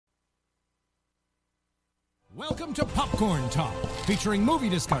Welcome to Popcorn Talk, featuring movie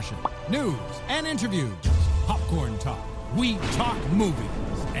discussion, news, and interviews. Popcorn Talk, we talk movies.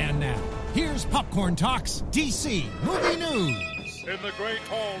 And now, here's Popcorn Talk's DC Movie News. In the great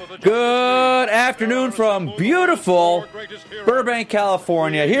hall of the Good afternoon from beautiful Burbank,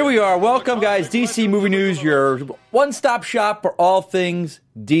 California. Here we are. Welcome, guys. DC Movie News, your one-stop shop for all things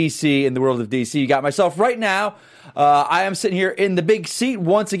DC in the world of DC. You got myself right now. I am sitting here in the big seat,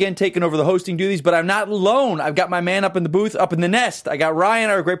 once again taking over the hosting duties, but I'm not alone. I've got my man up in the booth, up in the nest. I got Ryan,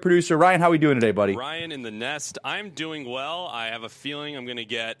 our great producer. Ryan, how are we doing today, buddy? Ryan in the nest. I'm doing well. I have a feeling I'm going to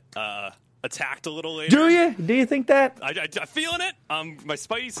get attacked a little later. Do you? Do you think that? I'm feeling it. My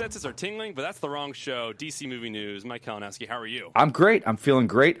spidey senses are tingling, but that's the wrong show. DC Movie News. Mike Kalinowski, how are you? I'm great. I'm feeling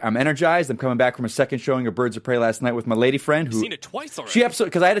great. I'm energized. I'm coming back from a second showing of Birds of Prey last night with my lady friend. You've seen it twice already. She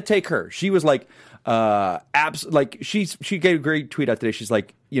absolutely, because I had to take her. She was like, she gave a great tweet out today. She's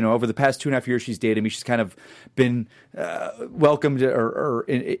like, you know, over the past 2.5 years she's dated me, she's kind of been welcomed or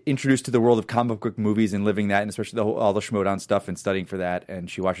introduced to the world of comic book movies and living that, and especially all the Schmodown stuff and studying for that. And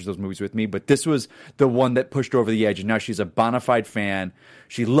she watches those movies with me. But this was the one that pushed her over the edge, and now she's a bona fide fan.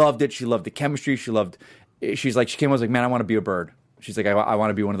 She loved it. She loved the chemistry. She came. I was like, man, I want to be a bird. She's like, I want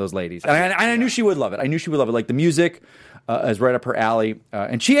to be one of those ladies. And I knew she would love it. I knew she would love it. Like, the music is right up her alley.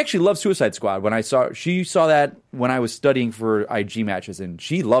 And she actually loves Suicide Squad. She saw that when I was studying for IG matches, and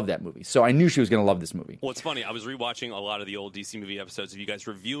she loved that movie. So I knew she was going to love this movie. Well, it's funny. I was rewatching a lot of the old DC movie episodes of you guys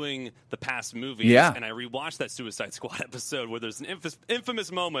reviewing the past movies. Yeah. And I rewatched that Suicide Squad episode where there's an infamous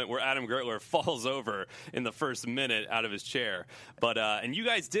moment where Adam Gertler falls over in the first minute out of his chair. But and you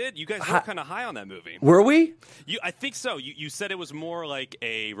guys were kind of high on that movie. Were we? I think so. You said it was more like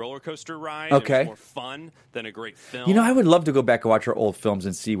a roller coaster ride. Okay. It was more fun than a great film. You know, I would love to go back and watch our old films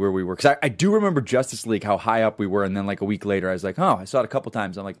and see where we were. Because I do remember Justice League, how high up we were. And then like a week later, I was like, oh, I saw it a couple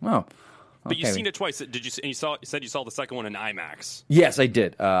times. I'm like, oh. Okay. But you've seen it twice. Did you? And you said you saw the second one in IMAX. Yes, I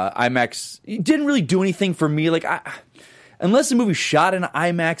did. IMAX, it didn't really do anything for me. Like, unless the movie shot in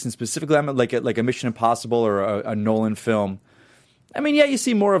IMAX, and specifically like a Mission Impossible or a Nolan film. I mean, yeah, you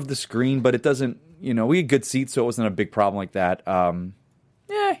see more of the screen, but it doesn't. You know, we had good seats, so it wasn't a big problem like that.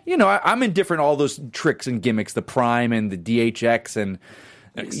 Yeah, you know, I'm indifferent to all those tricks and gimmicks, the Prime and the DHX and,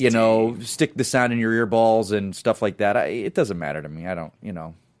 XD. You know, stick the sound in your earballs and stuff like that. It doesn't matter to me. I don't, you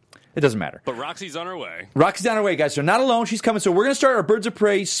know, it doesn't matter. But Roxy's on her way. Roxy's on her way, guys. So not alone. She's coming. So we're going to start our Birds of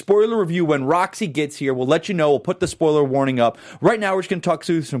Prey spoiler review when Roxy gets here. We'll let you know. We'll put the spoiler warning up. Right now, we're just going to talk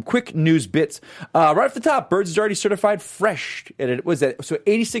through some quick news bits. Right off the top, Birds is already certified fresh. And it was so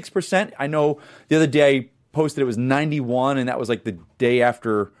 86%. I know the other day I posted it was 91, and that was like the day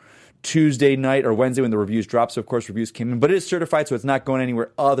after Tuesday night or Wednesday when the reviews dropped. So, of course, reviews came in. But it is certified, so it's not going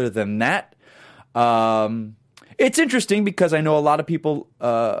anywhere other than that. It's interesting because I know a lot of people...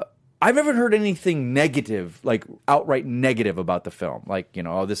 I've never heard anything negative, like outright negative about the film. Like, you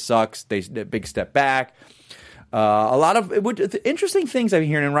know, oh, this sucks, big step back. A lot of the interesting things I'm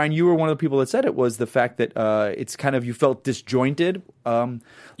hearing, and Ryan, you were one of the people that said it, was the fact that it's kind of, you felt disjointed.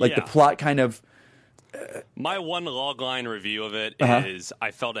 The plot kind of... My one logline review of it is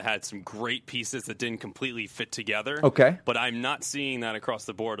I felt it had some great pieces that didn't completely fit together. Okay. But I'm not seeing that across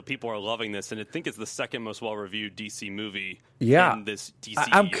the board. People are loving this, and I think it's the second most well-reviewed DC movie in this DC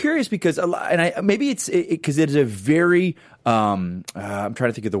I'm curious because, maybe it's because it is a very, I'm trying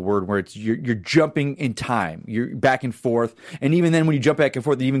to think of the word where it's you're jumping in time. You're back and forth. And even then when you jump back and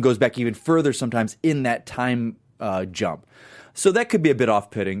forth, it even goes back even further sometimes in that time jump. So that could be a bit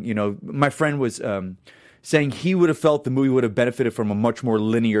off-putting. You know, my friend was saying he would have felt the movie would have benefited from a much more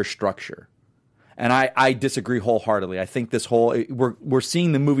linear structure. And I disagree wholeheartedly. I think we're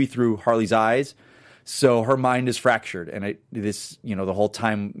seeing the movie through Harley's eyes, so her mind is fractured. And the whole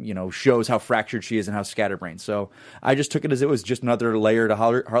time, you know, shows how fractured she is and how scatterbrained. So I just took it as it was just another layer to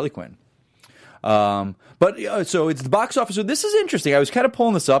Harley Quinn. So it's the box office. So this is interesting. I was kind of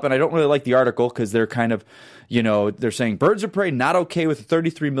pulling this up, and I don't really like the article because they're kind of, you know, they're saying Birds of Prey not okay with a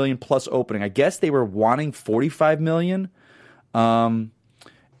 33 million plus opening. I guess they were wanting 45 million.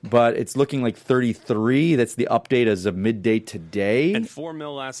 But it's looking like 33. That's the update as of midday today. And 4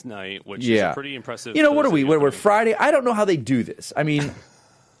 mil last night, which is a pretty impressive. You know, what are we? We're Friday. I don't know how they do this. I mean,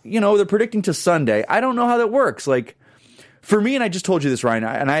 you know, they're predicting to Sunday. I don't know how that works. Like, for me, and I just told you this, Ryan,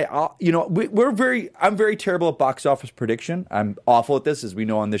 I'm very terrible at box office prediction. I'm awful at this, as we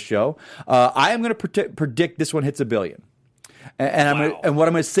know on this show. I am going to predict this one hits $1 billion. And what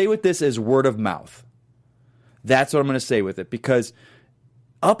I'm going to say with this is word of mouth. That's what I'm going to say with it, because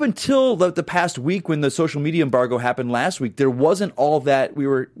up until the past week when the social media embargo happened last week, there wasn't all that we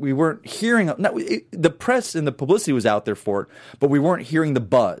weren't hearing. The press and the publicity was out there for it, but we weren't hearing the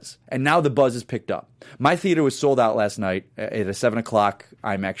buzz. And now the buzz is picked up. My theater was sold out last night at a 7:00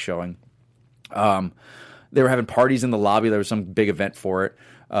 IMAX showing. They were having parties in the lobby. There was some big event for it.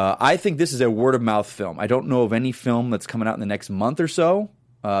 I think this is a word of mouth film. I don't know of any film that's coming out in the next month or so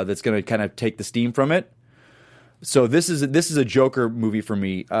that's going to kind of take the steam from it. So this is a Joker movie for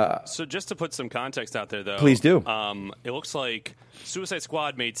me. So just to put some context out there, though, please do. It looks like Suicide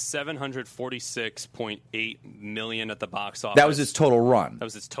Squad made $746.8 million at the box office. That was its total run.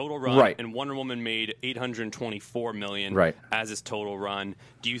 Right. And Wonder Woman made $824 million as its total run.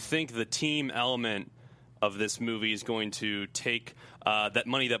 Do you think the team element of this movie is going to take that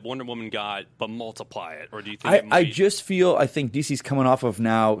money that Wonder Woman got but multiply it, or do you think I think DC's coming off of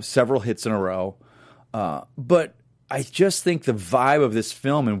now several hits in a row. But I just think the vibe of this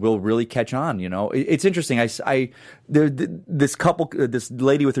film and will really catch on. You know, it's interesting. This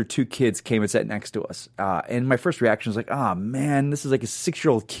lady with her 2 kids came and sat next to us, and my first reaction was like, "Oh man, this is like a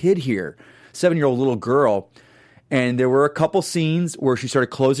 6-year-old kid here, 7-year-old little girl." And there were a couple scenes where she started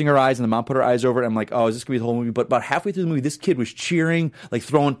closing her eyes, and the mom put her eyes over it. I'm like, "Oh, is this gonna be the whole movie?" But about halfway through the movie, this kid was cheering, like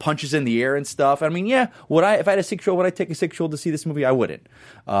throwing punches in the air and stuff. I mean, yeah, if I had a 6-year-old, would I take a 6-year-old to see this movie? I wouldn't.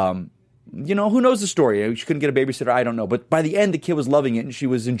 You know, who knows the story? She couldn't get a babysitter. I don't know. But by the end, the kid was loving it, and she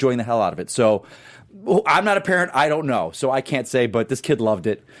was enjoying the hell out of it. So I'm not a parent. I don't know. So I can't say, but this kid loved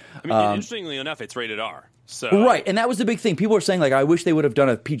it. I mean, interestingly enough, it's rated R. So. Right, and that was the big thing. People were saying, like, I wish they would have done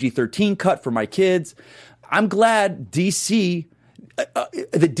a PG-13 cut for my kids. I'm glad DC...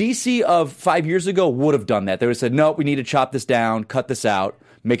 the DC of 5 years ago would have done that. They would have said, no, we need to chop this down, cut this out,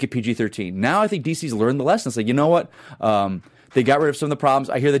 make it PG-13. Now I think DC's learned the lesson. It's like, you know what? They got rid of some of the problems.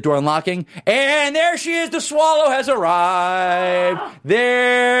 I hear the door unlocking, and there she is. The Swallow has arrived.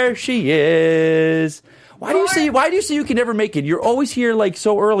 There she is. Why do you say you can never make it? You're always here like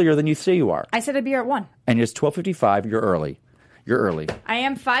so earlier than you say you are. I said I'd be here at 1. And it's 12:55. You're early. You're early. I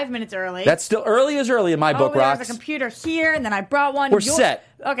am 5 minutes early. That's still early as early in my book, Rox. There's a computer here, and then I brought one. We're set.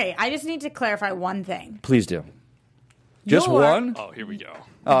 Okay, I just need to clarify one thing. Please do. Just one? Oh, here we go.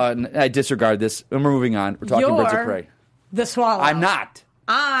 I disregard this. And we're moving on. We're talking Birds of Prey. The Swallow. I'm not.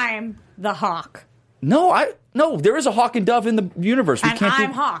 I'm the Hawk. No, there is a Hawk and Dove in the universe.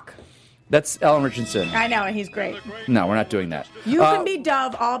 I'm Hawk. That's Alan Richardson. I know, and he's great. No, we're not doing that. You can be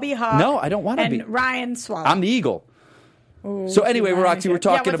Dove, I'll be Hawk. No, I don't want to be. And Ryan Swallow. I'm the Eagle. Ooh, so anyway, Roxy, we're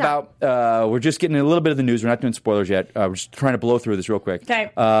talking about, we're just getting a little bit of the news. We're not doing spoilers yet. We're just trying to blow through this real quick.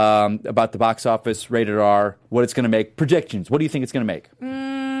 Okay. About the box office, rated R, what it's going to make. Predictions. What do you think it's going to make?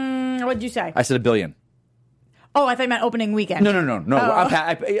 What did you say? I said $1 billion. Oh, I thought you meant opening weekend. No. Oh.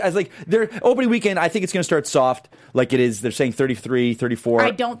 I was like, their opening weekend, I think it's going to start soft, like it is. They're saying 33, 34.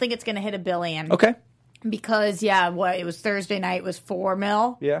 I don't think it's going to hit $1 billion. Okay. Because, it was Thursday night, was $4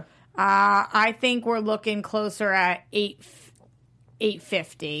 million. Yeah. I think we're looking closer at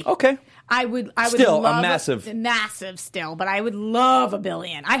 $850. Okay. I would still love massive still, but I would love $1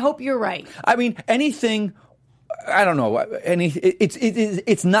 billion. I hope you're right. I mean, anything. I don't know.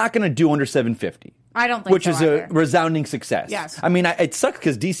 It's not going to do under 750. I don't think which so is either. a resounding success. Yes. I mean, it sucks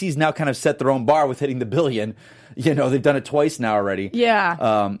because DC's now kind of set their own bar with hitting the $1 billion. You know, they've done it twice now already.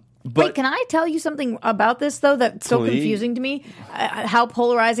 Yeah. But wait, can I tell you something about this though that's so confusing to me? How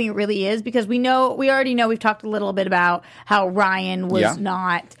polarizing it really is, because we already know, we've talked a little bit about how Ryan was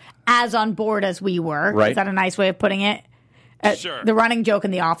not as on board as we were. Right. Is that a nice way of putting it? Sure. The running joke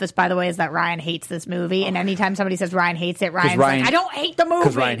in The Office, by the way, is that Ryan hates this movie, and anytime somebody says Ryan hates it, Ryan's like, I don't hate the movie.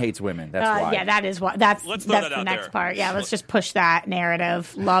 Because Ryan hates women. That's why. Yeah, that is why. That's the next part. Yeah, let's just push that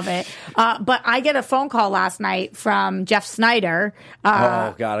narrative. Love it. But I get a phone call last night from Jeff Snyder.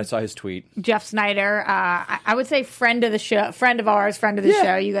 Oh God, I saw his tweet. Jeff Snyder, I would say friend of the show, friend of ours, friend of the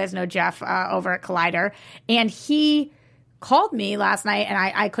show. You guys know Jeff over at Collider, and he called me last night, and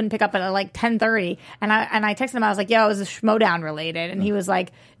I couldn't pick up at like 10:30, and I texted him. I was like, "Yo, is this Schmodown related?" And he was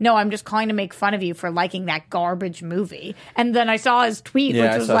like, "No, I'm just calling to make fun of you for liking that garbage movie." And then I saw his tweet,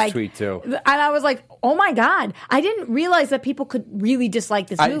 which was like, his tweet too. And I was like, "Oh my God, I didn't realize that people could really dislike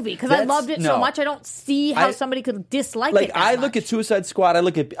this movie, because I loved it so much. I don't see how somebody could dislike it. I look at Suicide Squad.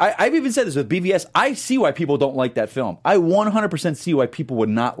 I've even said this with BVS. I see why people don't like that film. I 100% see why people would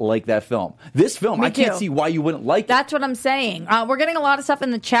not like that film. This film, I can't see why you wouldn't like it. That's what I'm saying. We're getting a lot of stuff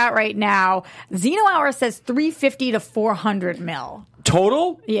in the chat right now. Zeno Hour says 350 to 400 mil.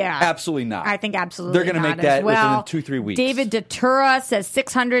 Total? Yeah. Absolutely not. I think absolutely they're going to make that within 2-3 weeks. David Datura says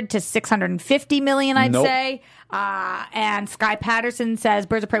 600 to 650 million, I'd say. And Sky Patterson says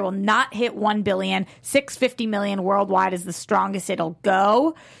Birds of Prey will not hit 1 billion. 650 million worldwide is the strongest it'll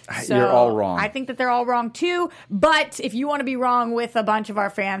go. So you're all wrong. I think that they're all wrong too. But if you want to be wrong with a bunch of our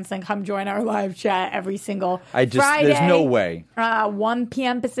fans, then come join our live chat every single Friday. There's no way. 1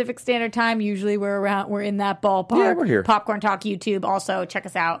 p.m. Pacific Standard Time. Usually we're in that ballpark. Yeah, we're here. Popcorn Talk YouTube. Also check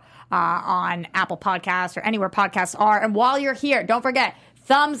us out on Apple Podcasts or anywhere podcasts are. And while you're here, don't forget,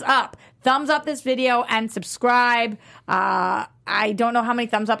 thumbs up this video and subscribe. I don't know how many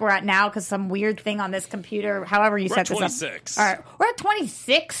thumbs up we're at now because some weird thing on this computer. However you set this up. 26. All right, we're at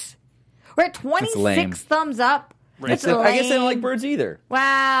 26. We're at 26 thumbs up. That's lame. I guess I don't like birds either.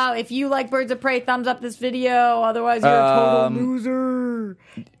 Wow, if you like Birds of Prey, thumbs up this video. Otherwise, you're a total loser.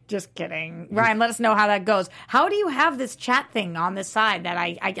 Just kidding. Ryan, let us know how that goes. How do you have this chat thing on this side that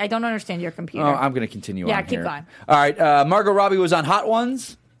I don't understand your computer? Oh, I'm going to continue on Yeah, keep here. going. All right, Margot Robbie was on Hot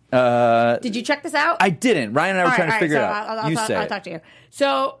Ones. Did you check this out? I didn't. Ryan and I were trying to figure it out. I'll talk to you.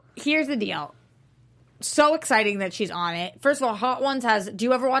 So here's the deal. So exciting that she's on it. First of all, Hot Ones has... Do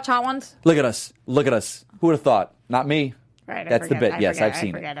you ever watch Hot Ones? Look at us. Who would have thought? Not me. Right, That's the bit. Yes, I've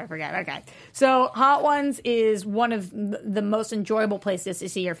seen it. I forget. Okay. So Hot Ones is one of the most enjoyable places to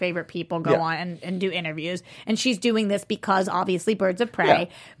see your favorite people go on and do interviews. And she's doing this because obviously Birds of Prey. Yeah.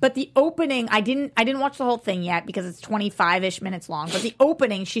 But the opening, I didn't watch the whole thing yet because it's 25-ish minutes long. But the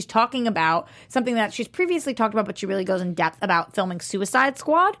opening, she's talking about something that she's previously talked about, but she really goes in depth about filming Suicide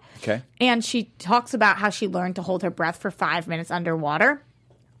Squad. Okay. And she talks about how she learned to hold her breath for 5 minutes underwater.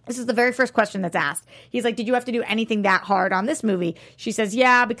 This is the very first question that's asked. He's like, did you have to do anything that hard on this movie? She says,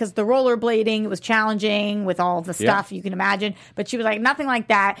 yeah, because the rollerblading, it was challenging with all the stuff you can imagine. But she was like, nothing like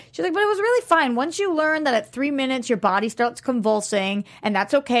that. She's like, but it was really fun. Once you learn that at 3 minutes, your body starts convulsing, and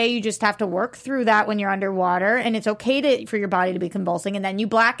that's okay. You just have to work through that when you're underwater, and it's okay for your body to be convulsing, and then you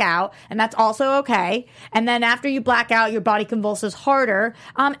black out, and that's also okay. And then after you black out, your body convulses harder.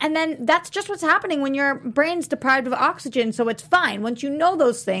 And then that's just what's happening when your brain's deprived of oxygen, so it's fine. Once you know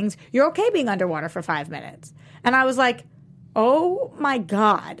those things, you're okay being underwater for 5 minutes. And I was like, oh my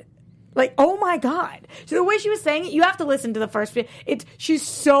God. Like, oh my God. So the way she was saying it, you have to listen to the first video. She's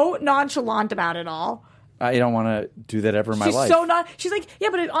so nonchalant about it all. I don't want to do that ever in my life. She's like, yeah,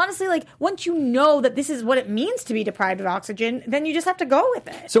 but honestly, like, once you know that this is what it means to be deprived of oxygen, then you just have to go with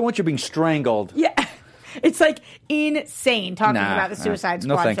it. So once you're being strangled. Yeah. It's like insane talking about the Suicide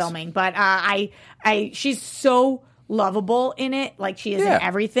Squad filming. But she's so lovable in it, like she is in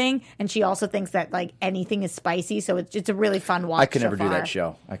everything, and she also thinks that like anything is spicy, so it's a really fun watch. I could never do that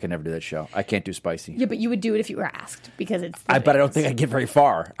show. I can't do spicy. Yeah, but you would do it if you were asked because it's. But I don't think I'd get very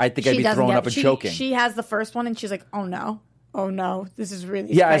far. I think I'd be throwing up and choking. She has the first one, and she's like, "Oh no, this is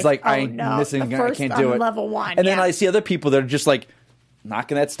really." Yeah, I was like, I'm missing. I can't do it. Level 1, and then I see other people that are just like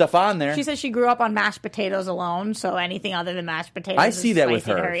knocking that stuff on there. She says she grew up on mashed potatoes alone, so anything other than mashed potatoes. I see that with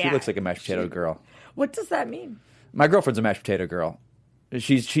her. She looks like a mashed potato girl. What does that mean? My girlfriend's a mashed potato girl.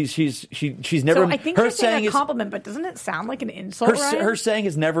 She's never. So I think you're saying a compliment, but doesn't it sound like an insult? Her saying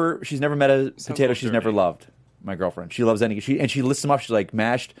is never. She's never met a potato she's never loved. My girlfriend. She loves anything. She lists them up. She's like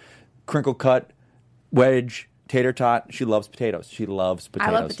mashed, crinkle cut, wedge, tater tot. She loves potatoes. She loves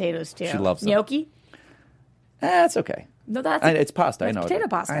potatoes. I love potatoes too. She loves them. Gnocchi. That's okay. No, it's pasta. I know potato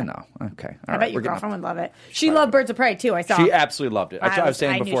pasta. I know. Okay. I bet your girlfriend would love it. She loved Birds of Prey too. I saw. She absolutely loved it. I was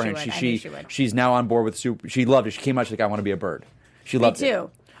saying beforehand. She's now on board with soup. She loved it. She came out. She's like, I want to be a bird. She loved it. Me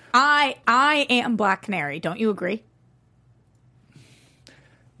too. I am Black Canary. Don't you agree?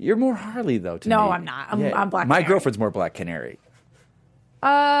 You're more Harley though. No, I'm not. I'm Black Canary. My girlfriend's more Black Canary.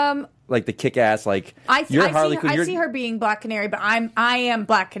 Like the kick-ass, like you're Harley Quinn. I see her being Black Canary, but I am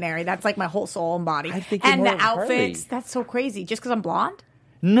Black Canary. That's like my whole soul and body. I think and you're the more outfits. Harley. That's so crazy. Just because I'm blonde?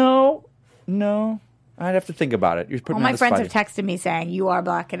 No. I'd have to think about it. You're putting all my friends have texted me saying you are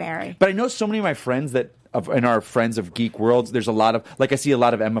Black Canary. But I know so many of my friends in our friends of geek worlds. There's a lot of I see a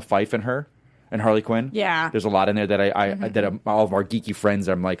lot of Emma Fyffe in her. And Harley Quinn. Yeah. There's a lot in there that all of our geeky friends.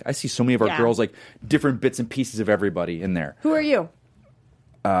 I'm like, I see so many of our girls like different bits and pieces of everybody in there. Who are you?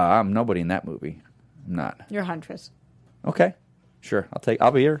 I'm nobody in that movie. I'm not. You're Huntress. Okay, sure. I'll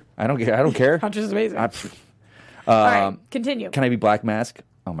be here. I don't care. Huntress is amazing. All right, continue. Can I be Black Mask?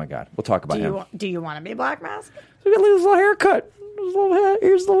 Oh my God, we'll talk about him. Do you want to be Black Mask? Look at this little haircut.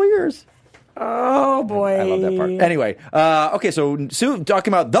 Here's little ears. Oh boy, I love that part. Anyway, okay. So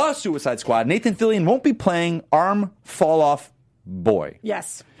talking about the Suicide Squad, Nathan Fillion won't be playing Arm Fall Off Boy.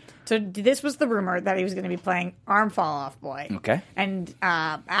 Yes. So this was the rumor that he was going to be playing Arm Fall Off Boy. Okay. And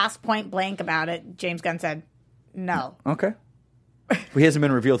asked point blank about it, James Gunn said no. Okay. He hasn't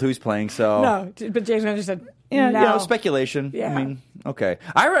been revealed who he's playing, so no. But James Gunn just said Yeah, No. speculation. Yeah. I mean, okay.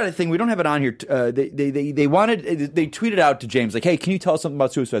 I read a thing. We don't have it on here. They tweeted out to James like, "Hey, can you tell us something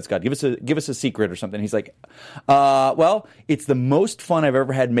about Suicide Squad? Give us a secret or something." He's like, "Well, it's the most fun I've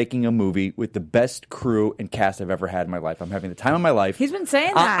ever had making a movie with the best crew and cast I've ever had in my life. I'm having the time of my life." He's been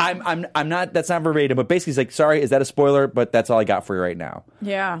saying that. I'm not. That's not verbatim, but basically, he's like, "Sorry, is that a spoiler? But that's all I got for you right now."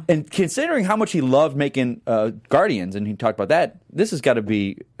 Yeah. And considering how much he loved making Guardians, and he talked about that, this has got to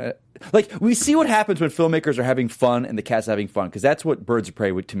be. Like, we see what happens when filmmakers are having fun and the cast having fun, because that's what Birds of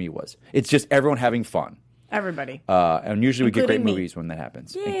Prey to me was. It's just everyone having fun. Everybody. And usually we get great Including me. movies when that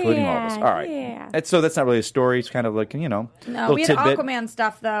happens, including all of us. All right. Yeah. That's not really a story. It's kind of like, No, little we had tidbit. Aquaman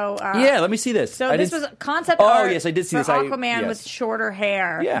stuff, though. Yeah, let me see this. So this was concept Oh, art yes, I did see for this. Aquaman Yes. with shorter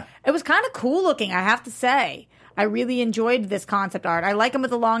hair. Yeah. It was kind of cool looking, I have to say. I really enjoyed this concept art. I like him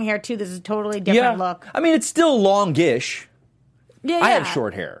with the long hair, too. This is a totally different look. I mean, it's still longish. Yeah, I have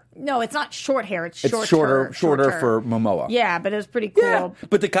short hair. No, it's not short hair. It's shorter for Momoa. Yeah, but it was pretty cool. Yeah,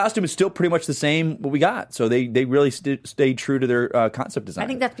 but the costume is still pretty much the same what we got. So they really stayed true to their concept design. I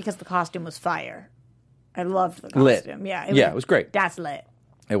think that's because the costume was fire. I loved the Lit. costume. Yeah, it was great. That's lit.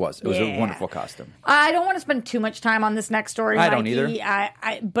 It was. It was a Yeah. wonderful costume. I don't want to spend too much time on this next story. I don't Mikey.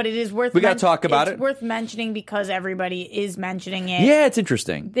 either. But it is worth. We gotta talk about it's it. worth mentioning because everybody is mentioning it. Yeah, it's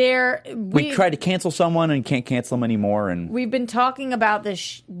interesting. We tried to cancel someone and can't cancel them anymore. And we've been talking about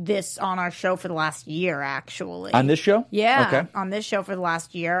this on our show for the last year, actually. on this show, Yeah, okay. on this show for the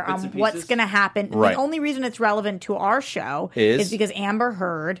last year. Bits and What's pieces? going to happen? Right. The only reason it's relevant to our show is because Amber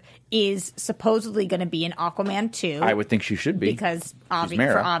Heard is supposedly going to be in Aquaman 2. I would think she should be Because She's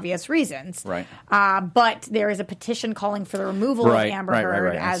Mara. for obvious reasons. Right. But there is a petition calling for the removal Right, of Amber right,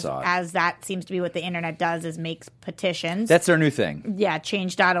 Heard I saw it. as that seems to be what the internet does is makes petitions. That's their new thing. Yeah,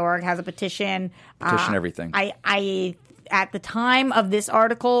 change.org has a petition. Petition everything. I at the time of this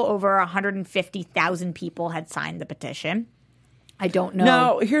article, over 150,000 people had signed the petition. I don't know.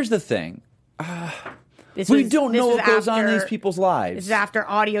 Now, here's the thing. We don't know what goes on in these people's lives. This is after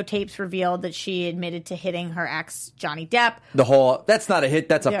audio tapes revealed that she admitted to hitting her ex, Johnny Depp. That's not a hit,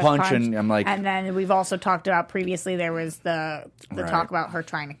 that's a Yeah, punch. And I'm like. And then we've also talked about previously, there was the Right. talk about her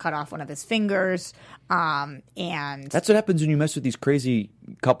trying to cut off one of his fingers. And That's what happens when you mess with these crazy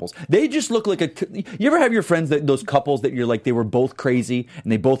couples. They just look like you ever have your friends those couples that you're like, they were both crazy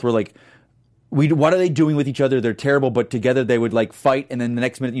and they both were like, what are they doing with each other? They're terrible, but together they would like fight, and then the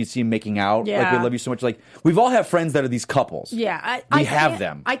next minute you see them making out. Yeah. Like, we love you so much. Like, we've all have friends that are these couples. yeah, We have can't-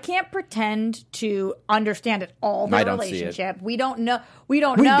 them. I can't pretend to understand at all the I don't see it. relationship. We don't know. We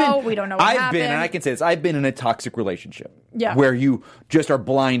don't know. We don't know what I've happened. been, and I can say this, I've been in a toxic relationship. Yeah. Where you just are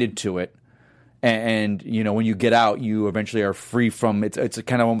blinded to it. And when you get out, you eventually are free from it's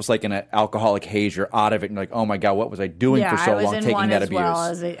kind of almost like an alcoholic haze. You're out of it, and you're like, oh my god, what was I doing for so I was long in taking one that as abuse?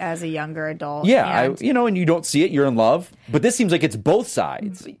 well as a younger adult. Yeah, and and you don't see it. You're in love, but this seems like it's both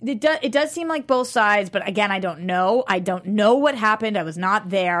sides. it does seem like both sides, but again, I don't know. I don't know what happened. I was not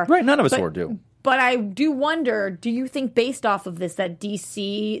there. Right? None of us do. But I do wonder. Do you think, based off of this, that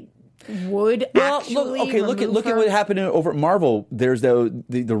DC would actually look remove at her? what happened over at Marvel. There's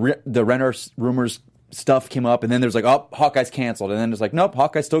the Renner rumors stuff came up, and then there's like, oh, Hawkeye's canceled, and then it's like, nope,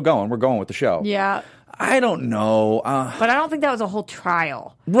 Hawkeye's still going. We're going with the show. Yeah. I don't know. But I don't think that was a whole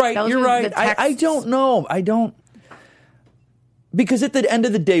trial. Right, Those you're were right. the texts. I don't know. I don't. Because at the end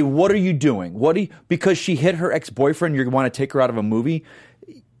of the day, what are you doing? Because she hit her ex-boyfriend, you want to take her out of a movie?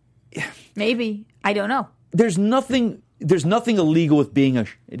 Maybe. I don't know. There's nothing illegal with being a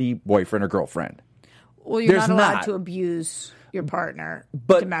shitty boyfriend or girlfriend. Well, you're There's not allowed not. to abuse your partner.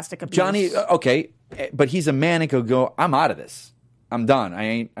 But domestic abuse. Johnny, okay, but he's a man and could go, I'm out of this. I'm done.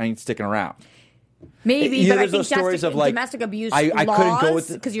 I ain't sticking around. Maybe, Yeah, but I there's think those stories of, like, domestic abuse I laws, couldn't go with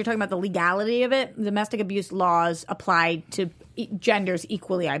it. because you're talking about the legality of it. Domestic abuse laws apply to genders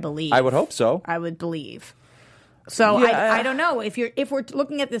equally, I believe. I would hope so. I would believe. So Yeah, I don't know if we're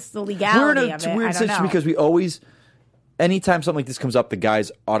looking at this the We're in legality a of it. weird I don't situation know. because we always, anytime something like this comes up, the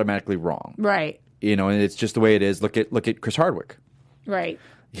guy's automatically wrong. Right, And it's just the way it is. Look at Chris Hardwick. right.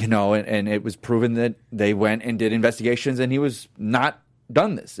 And it was proven that they went and did investigations, and he was not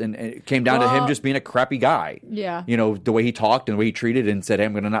done this, and it came down to him Well, just being a crappy guy. Yeah. The way he talked and the way he treated and said, hey,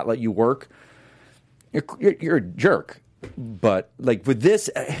 I'm going to not let you work. You're a jerk. But like with this,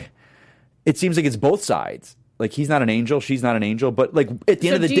 it seems like it's both sides. Like, he's not an angel, she's not an angel, but like at the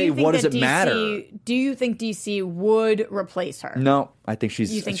end of the day, what does it matter? Do you think DC would replace her? No, I think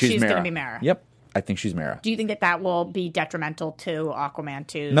she's. You think she's she's Mara. gonna be Mara? Yep, I think she's Mara. Do you think that will be detrimental to Aquaman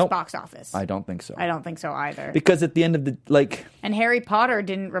 2's Nope. box office? I don't think so. I don't think so either. Because at the end of the And Harry Potter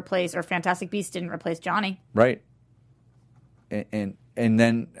didn't replace, or Fantastic Beasts didn't replace Johnny. right, and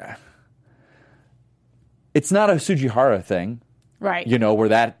then it's not a Sujihara thing. Right. Where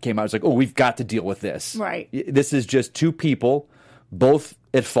that came out. It's like, oh, we've got to deal with this. Right. This is just two people, both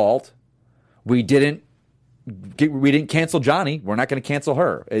at fault. We didn't cancel Johnny. We're not going to cancel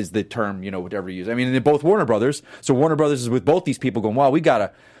her, is the term, whatever you use. I mean, they're both Warner Brothers. So Warner Brothers is with both these people going, wow, we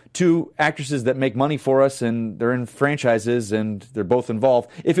got two actresses that make money for us, and they're in franchises, and they're both involved.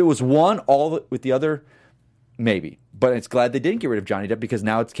 If it was one, with the other, maybe. But it's glad they didn't get rid of Johnny Depp, because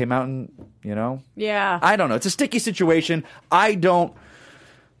now it's came out and, Yeah. I don't know. It's a sticky situation.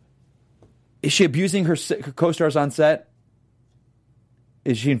 Is she abusing her co-stars on set?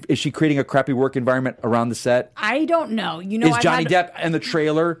 Is she creating a crappy work environment around the set? I don't know. Is Johnny Depp in the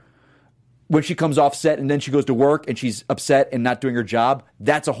trailer when she comes off set and then she goes to work and she's upset and not doing her job?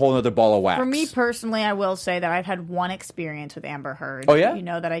 That's a whole other ball of wax. For me personally, I will say that I've had one experience with Amber Heard. Oh, yeah? You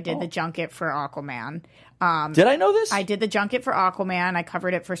know that I did the junket for Aquaman. Did I know this? I did the junket for Aquaman. I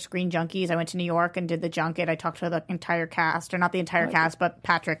covered it for Screen Junkies. I went to New York and did the junket. I talked to the entire cast, or not the entire cast, but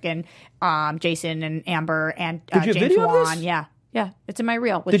Patrick and Jason and Amber and Did you James video of Wan. this? Yeah, it's in my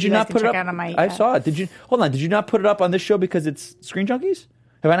reel. Which Did you not put it up? Out on my, I saw it. Did you? Hold on. Did you not put it up on this show because it's Screen Junkies?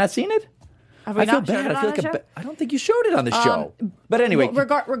 Have I not seen it? Have we I feel not showed bad. it I feel on like the show? I don't think you showed it on the show. But anyway, Well,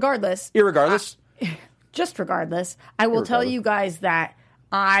 regardless, irregardless. just regardless, I will tell you guys that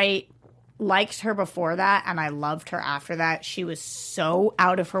I liked her before that, and I loved her after that. She was so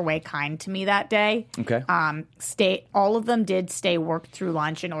out of her way kind to me that day. Okay. All of them did work through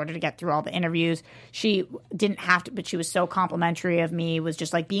lunch in order to get through all the interviews. She didn't have to, but she was so complimentary of me, was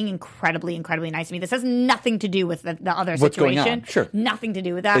just like being incredibly, incredibly nice to me. This has nothing to do with the other What's situation. going on? Sure. Nothing to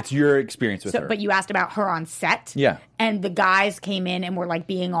do with that. It's your experience with her. But you asked about her on set. Yeah. And the guys came in and were like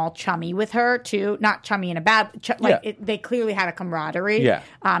being all chummy with her too. Not chummy in a bad, they clearly had a camaraderie. Yeah.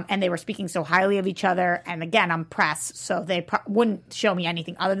 And they were speaking so highly of each other. And again, I'm press, so they wouldn't show me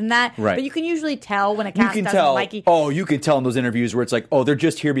anything other than that. Right. But you can usually tell when a cast doesn't like you. Oh, you can tell in those interviews where it's like, oh, they're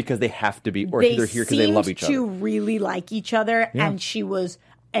just here because they have to be, or they're here because they love each other. They seemed to really like each other, and she was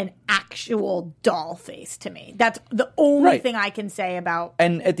an actual doll face to me. That's the only thing I can say about.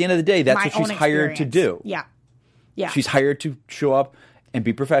 And at the end of the day, that's what she's hired to do. Yeah. Yeah. She's hired to show up and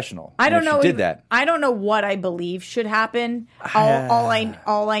be professional. I don't know. She did that. I don't know what I believe should happen. All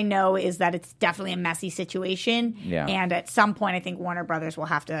I know is that it's definitely a messy situation. Yeah. And at some point, I think Warner Brothers will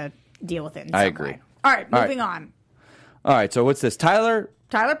have to deal with it. In I some agree. way. All right, moving on. All right. So what's this? Tyler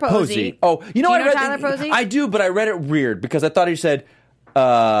Posey. Oh, you know, Do I read Tyler Posey? I do, but I read it weird because I thought he said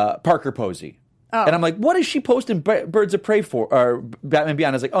Parker Posey. Oh. And I'm like, what is she posting Birds of Prey for? Or Batman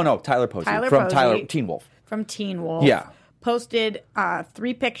Beyond? I was like, oh no, Tyler Posey from Teen Wolf. From Teen Wolf. Yeah. Posted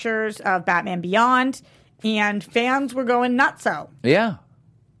 3 pictures of Batman Beyond, and fans were going nutso. Yeah.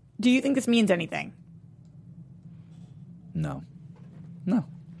 Do you think this means anything? No.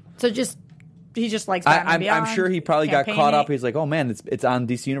 So he just likes Batman Beyond. I'm sure he probably got caught up. He's like, oh man, it's on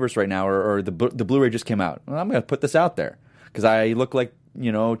DC Universe right now, or the Blu-ray just came out. Well, I'm going to put this out there because I look like,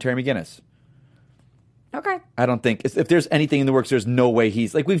 Terry McGinnis. Okay. I don't think if there's anything in the works, there's no way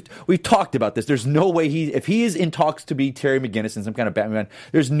he's like we've talked about this. There's no way if he is in talks to be Terry McGinnis in some kind of Batman,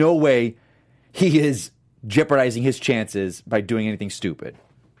 there's no way he is jeopardizing his chances by doing anything stupid.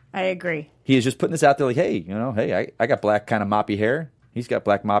 I agree. He is just putting this out there like, hey, I got black kind of moppy hair. He's got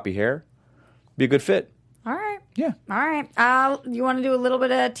black moppy hair. Be a good fit. All right. Yeah. All right. You want to do a little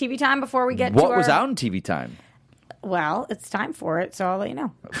bit of TV time before we get to what was out in TV time? Well, it's time for it, so I'll let you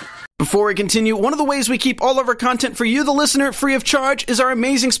know. Before we continue, one of the ways we keep all of our content for you, the listener, free of charge is our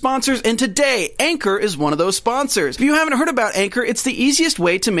amazing sponsors, and today, Anchor is one of those sponsors. If you haven't heard about Anchor, it's the easiest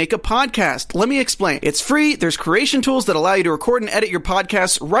way to make a podcast. Let me explain. It's free, there's creation tools that allow you to record and edit your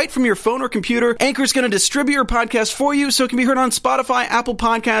podcasts right from your phone or computer. Anchor's going to distribute your podcast for you so it can be heard on Spotify, Apple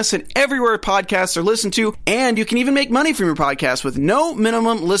Podcasts, and everywhere podcasts are listened to, and you can even make money from your podcast with no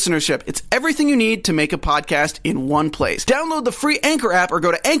minimum listenership. It's everything you need to make a podcast in one place. Download the free Anchor app or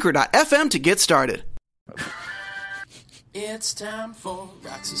go to anchor.fm to get started. It's time for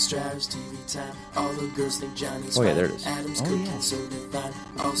Roxy Strauss TV time. All the girls think Johnny's fine. there it is. Adam's cooking so divine.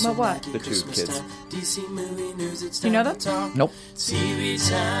 Also But what? Mikey, The two Christmas kids. time. DC movie news. It's Do you time know to them? talk Nope. TV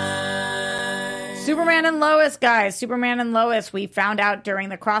time. Superman and Lois, guys. Superman and Lois. We found out during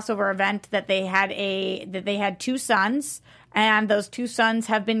the crossover event that they had 2 sons, and those 2 sons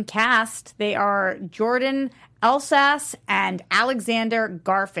have been cast. They are Jordan Elsass and Alexander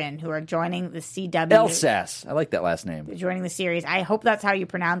Garfin, who are joining the CW. Elsass. I like that last name. Joining the series. I hope that's how you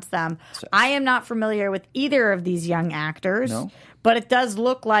pronounce them. I am not familiar with either of these young actors. No. But it does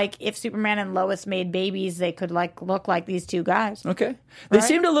look like if Superman and Lois made babies, they could look like these 2 guys. Okay. They Right?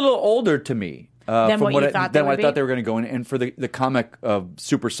 seemed a little older to me. Than what you thought they than what would I thought be? they were going to go in. And for the comic of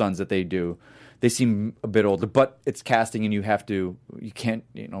Super Sons that they do, they seem a bit older, but it's casting, and you can't,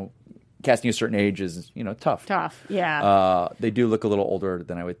 casting a certain age is, tough. Tough, yeah. They do look a little older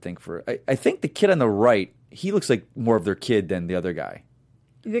than I would think I think the kid on the right, he looks like more of their kid than the other guy.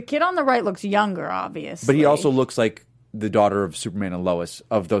 The kid on the right looks younger, obviously. But he also looks like the daughter of Superman and Lois,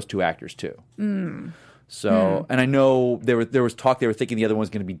 of those two actors, too. So, and I know there was talk, they were thinking the other one's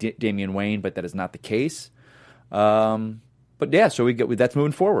going to be Damian Wayne, but that is not the case. But yeah, so that's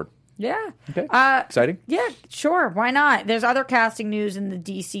moving forward. Yeah. Okay. Exciting? Yeah, sure. Why not? There's other casting news in the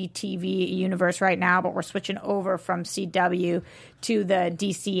DC TV universe right now, but we're switching over from CW to the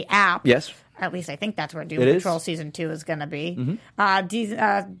DC app. Yes. At least I think that's where Doom Patrol Season 2 is going to be.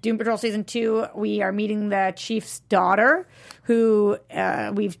 Doom Patrol Season 2, we are meeting the Chief's daughter, who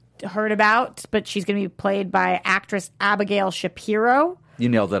we've heard about, but she's going to be played by actress Abigail Shapiro. You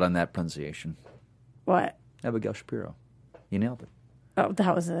nailed it on that pronunciation. What? Abigail Shapiro. You nailed it. Oh,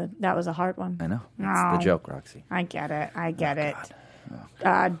 that was a hard one. I know. That's the joke, Roxy. I get it.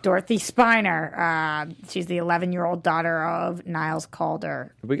 Dorothy Spiner. She's the 11-year-old daughter of Niles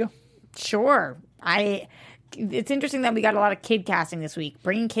Calder. Here we go. Sure. It's interesting that we got a lot of kid casting this week.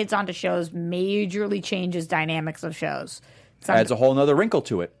 Bringing kids onto shows majorly changes dynamics of shows. Adds a whole nother wrinkle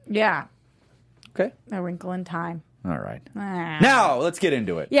to it. Yeah. Okay. A wrinkle in time. All right. Now, let's get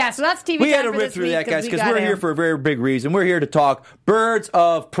into it. Yeah, so that's TV We had time to for rip this through week that, guys, because we we're here for a very big reason. We're here to talk Birds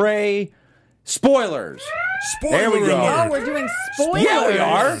of Prey spoilers. There we go. Oh, we're doing spoilers. Yeah, we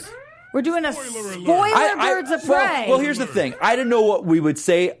are. We're doing a spoiler Birds of Prey. Well, here's the thing. I didn't know what we would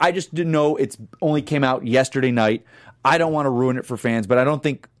say. I just didn't know it's only came out yesterday night. I don't want to ruin it for fans, but I don't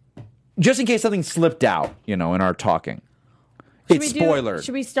think, just in case something slipped out, in our talking. It's spoilers.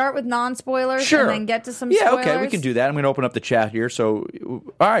 Should we start with non-spoilers and then get to some spoilers? spoilers? Yeah, okay, we can do that. I'm going to open up the chat here. So, all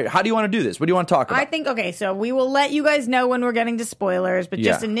right, how do you want to do this? What do you want to talk about? I think, so we will let you guys know when we're getting to spoilers, but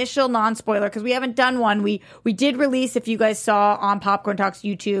just initial non-spoiler, because we haven't done one. We did release, if you guys saw on Popcorn Talks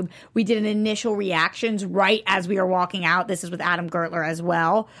YouTube, we did an initial reactions right as we were walking out. This is with Adam Gertler as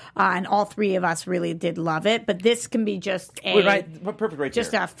well, and all three of us really did love it, but this can be just just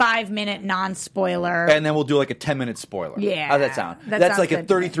a 5-minute non-spoiler. And then we'll do like a 10-minute spoiler. Yeah. How's that sound? That's like a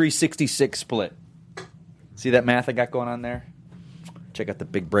 33-66 split. See that math I got going on there? Check out the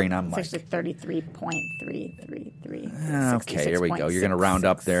big brain on Mike. It's actually 33.333. Okay, here we go. You're going to round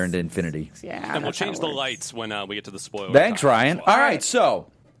up there into infinity. Yeah. And we'll change the lights when we get to the spoiler. Thanks, Ryan. All right, so.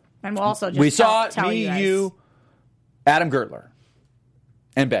 And we'll also just tell you, Adam Gertler,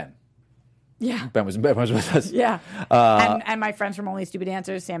 and Ben. Yeah. Ben was with us. Yeah. And my friends from Only Stupid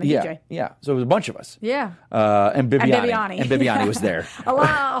Answers, Sam and DJ. Yeah. So it was a bunch of us. Yeah. And Bibiani. And Bibiani was there.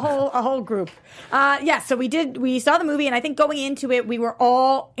 a whole group. So we saw the movie, and I think going into it, we were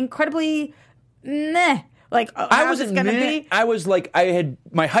all incredibly meh. Like, I wasn't going to be. I was like,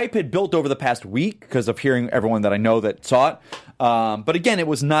 my hype had built over the past week because of hearing everyone that I know that saw it. But again, it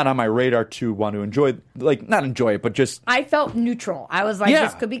was not on my radar to want to enjoy, not enjoy it, but just. I felt neutral. I was like,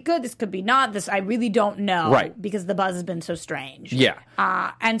 this could be good, this could be not. This I really don't know, right? Because the buzz has been so strange. Yeah.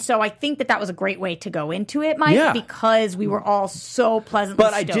 And so I think that was a great way to go into it, Mike, because we were all so pleasantly.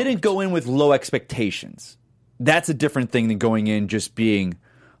 But I didn't go in with low expectations. That's a different thing than going in just being,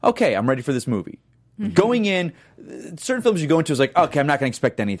 okay, I'm ready for this movie. Mm-hmm. Going in, certain films you go into is like, okay, I'm not going to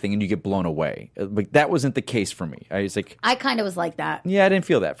expect anything, and you get blown away. Like that wasn't the case for me. I was like, I kind of was like that. Yeah, I didn't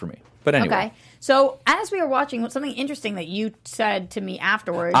feel that for me. But anyway. Okay. So as we were watching, something interesting that you said to me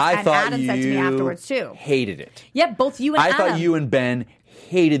afterwards, and Adam said to me afterwards too. Hated it. Yeah, both you and Adam. I thought you and Ben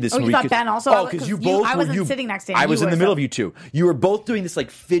hated this movie. You thought Ben also? Oh, because you both I wasn't sitting next to him. I was in the middle of you two. You were both doing this like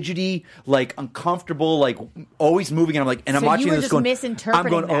fidgety, like uncomfortable, like always moving. And I'm like, and I'm watching this going, I'm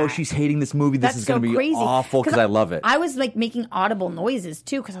going, oh, she's hating this movie. This is going to be crazy. Awful because I love it. I was like making audible noises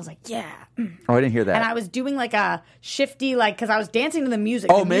too because I was like, yeah. Oh, I didn't hear that. And I was doing like a shifty, like, because I was dancing to the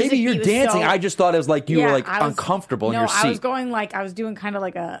music. Oh, maybe you're dancing. I just thought it was like you were like uncomfortable in your seat. No, I was going like, I was doing kind of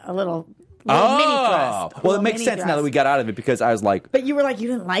like a little mini thrust. Well, it makes sense now that we got out of it because I was like... But you were like, you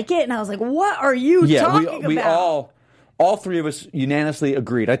didn't like it? And I was like, what are you talking about? We all three of us unanimously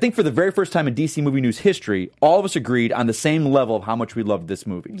agreed. I think for the very first time in DC movie news history, all of us agreed on the same level of how much we loved this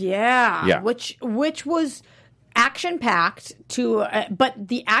movie. Yeah. Which was action-packed but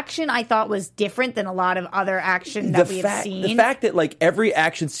the action I thought was different than a lot of other action that we have seen. The fact that like every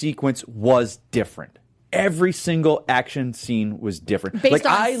action sequence was different. Every single action scene was different. Based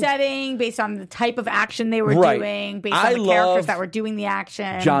on setting, based on the type of action they were doing, based on the characters that were doing the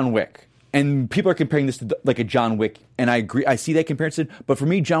action. John Wick. And people are comparing this to like a John Wick, and I agree. I see that comparison. But for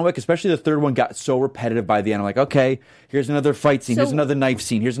me, John Wick, especially the third one, got so repetitive by the end. I'm like, okay, here's another fight scene. Here's another knife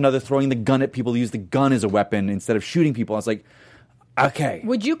scene. Here's another throwing the gun at people to use the gun as a weapon instead of shooting people. I was like, Okay.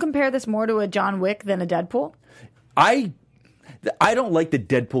 Would you compare this more to a John Wick than a Deadpool? I don't like the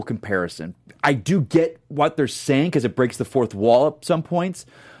Deadpool comparison. I do get what they're saying because it breaks the fourth wall at some points.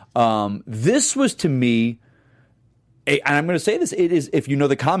 This was, to me, and I'm going to say this, it is, if you know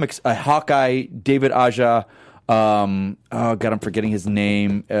the comics, a Hawkeye, David Aja, oh God, I'm forgetting his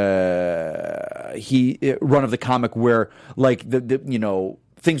name. Run of the comic where, like, the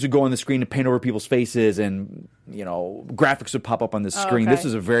things would go on the screen and paint over people's faces, and graphics would pop up on the screen. Okay. This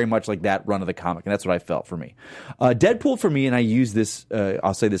is very much like that run of the comic, and that's what I felt for me. Deadpool for me, and I use this,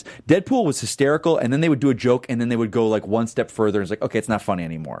 I'll say this, Deadpool was hysterical, and then they would do a joke, and then they would go like one step further, and it's like, okay, it's not funny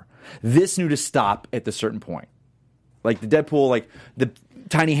anymore. This knew to stop at the certain point. Like the Deadpool, like the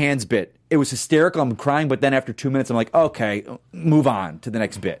tiny hands bit, it was hysterical, I'm crying, but then after 2 minutes, I'm like, okay, move on to the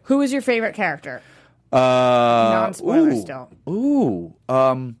next bit. Who is your favorite character? Non-spoiler still.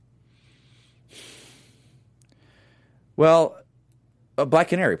 Black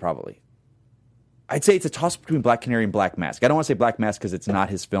Canary probably. I'd say it's a toss between Black Canary and Black Mask. I don't want to say Black Mask because it's not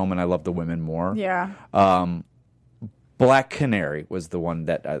his film, and I love the women more. Yeah. Black Canary was the one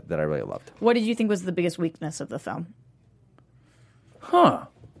that I really loved. What did you think was the biggest weakness of the film?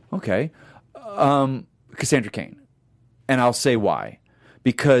 Okay. Cassandra Cain, and I'll say why.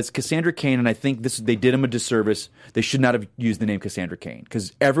 Because Cassandra Cain, and I think they did him a disservice. They should not have used the name Cassandra Cain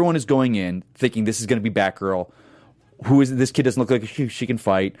because everyone is going in thinking this is going to be Batgirl. Who is this kid? Doesn't look like she can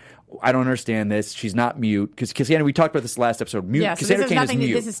fight. I don't understand this. She's not mute because Cassandra. We talked about this last episode. Mute. Yeah, so Cassandra this is Cain nothing. is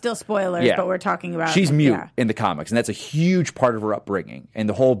mute. This is still spoilers, but we're talking about. She's mute in the comics, and that's a huge part of her upbringing. And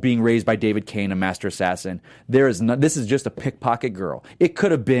the whole being raised by David Cain, a master assassin. This is just a pickpocket girl. It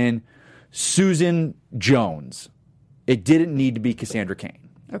could have been Susan Jones. It didn't need to be Cassandra Cain.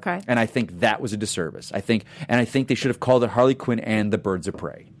 Okay. And I think that was a disservice. I think they should have called it Harley Quinn and the Birds of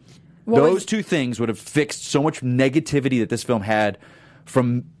Prey. Those two things would have fixed so much negativity that this film had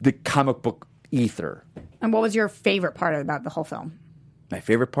from the comic book ether. And what was your favorite part about the whole film? My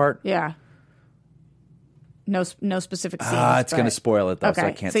favorite part? Yeah. No specific scenes. It's going to spoil it, though, okay. so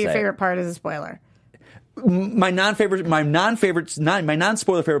I can't say. say. So your favorite part is a spoiler. My non-spoiler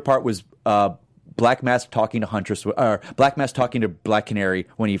favorite part was Black Mask talking to Huntress, or Black Mask talking to Black Canary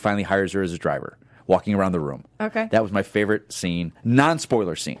when he finally hires her as a driver, walking around the room. Okay. That was my favorite scene,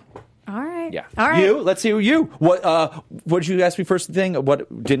 non-spoiler scene. All right. Yeah. All right. You? Let's see you. What did you ask me first thing?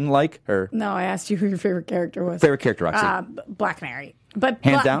 What didn't like? Or no, I asked you who your favorite character was. Favorite character, Roxy? Black Canary. But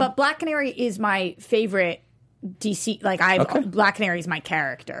hands down? But Black Canary is my favorite DC. Like Black Canary is my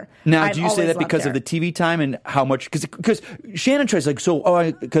character. Now, do you say that because of the TV time and how much? Because Shannon tries like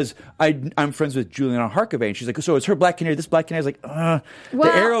because I'm friends with Juliana Harkavy, and she's like, so it's her Black Canary. This Black Canary is like, the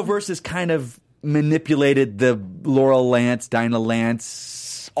Arrowverse has kind of manipulated the Laurel Lance, Dinah Lance.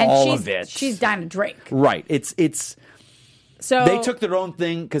 Of it. She's Dinah Drake. Right. It's so they took their own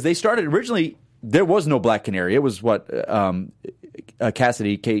thing because they started originally. There was no Black Canary. It was what Kate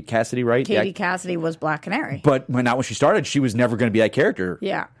Cassidy, right? Katie Cassidy was Black Canary. But not when she started, she was never going to be that character.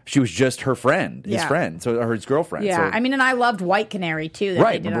 Yeah. She was just her friend, his friend, or his girlfriend. Yeah, so. I mean, and I loved White Canary too. That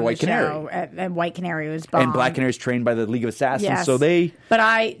right, they did remember on White the Canary? Show, and White Canary was bomb. And Black Canary's trained by the League of Assassins, yes. so they. But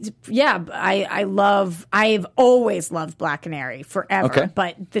I've always loved Black Canary forever. Okay.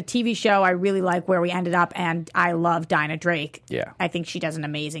 But the TV show, I really like where we ended up, and I love Dinah Drake. Yeah, I think she does an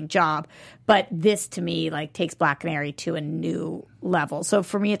amazing job. But this, to me, like takes Black Canary to a new level. So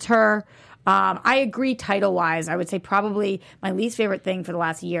for me, it's her. I agree title-wise. I would say probably my least favorite thing for the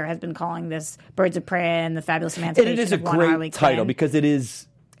last year has been calling this Birds of Prey and the Fabulous Emancipation and it is a of One Harley great title Quinn. because it is.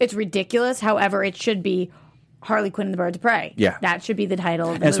 It's ridiculous. However, it should be Harley Quinn and the Birds of Prey. Yeah. That should be the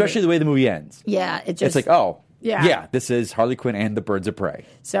title of the and especially movie. the way the movie ends. Yeah. It's like, oh. Yeah. This is Harley Quinn and the Birds of Prey.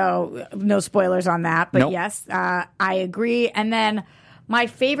 So no spoilers on that. But nope. yes, I agree. And then my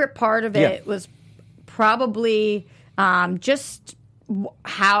favorite part of it was probably just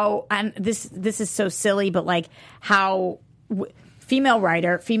how, and this is so silly, but like how female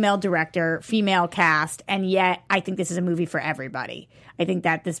writer, female director, female cast, and yet I think this is a movie for everybody. I think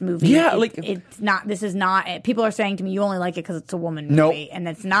that this movie, it's not. This is not. People are saying to me, "You only like it because it's a woman movie," and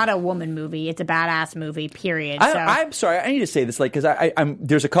it's not a woman movie. It's a badass movie. Period. I'm sorry. I need to say this, like, because I'm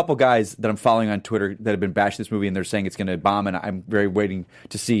there's a couple guys that I'm following on Twitter that have been bashing this movie, and they're saying it's going to bomb, and I'm very waiting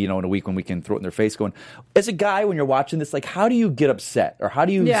to see, in a week when we can throw it in their face. Going, as a guy, when you're watching this, like, how do you get upset, or how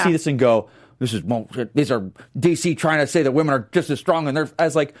do you see this and go, these are DC trying to say that women are just as strong, and I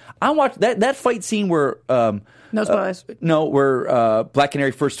was like, I watched that fight scene where no spoilers. Where Black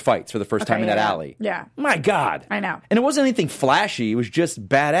Canary first fights for the first time in that alley. Yeah, my God, I know. And it wasn't anything flashy. It was just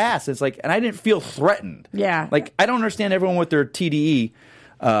badass. It's like, and I didn't feel threatened. Yeah, like I don't understand everyone with their TDE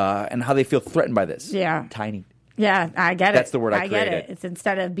and how they feel threatened by this. Yeah, tiny Yeah, I get it. That's the word I get created. it. It's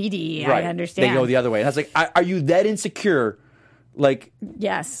instead of BDE. Right. I understand. They go the other way. And I was like, are you that insecure? Like,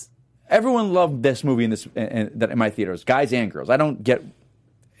 Yes. everyone loved this movie in my theaters, guys and girls. I don't get.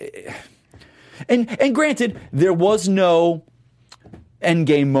 And granted, there was no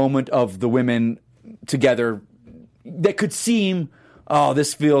endgame moment of the women together that could seem, oh,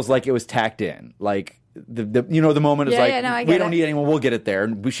 this feels like it was tacked in. Like, the moment is Yeah, no, I get we don't it. need anyone, we'll get it there.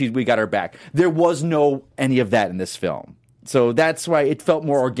 And we got her back. There was no any of that in this film. So that's why it felt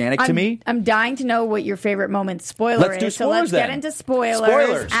more organic to me. I'm dying to know what your favorite moment spoiler Let's is. do So let's spoilers get then. into spoilers,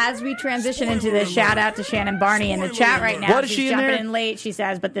 Spoilers. as we transition into this. Shout out to Shannon Barney in the chat right now. What is She's she in jumping there? in late. She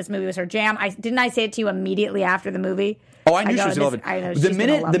says, but this movie was her jam. Didn't I say it to you immediately after the movie? Oh, I knew she was go, going to love it. I know she's The gonna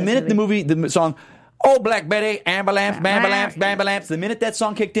minute love this movie. the song, oh, Black Betty, Amber Lamps, Bamba Lamps, Bamba Lamps. The minute that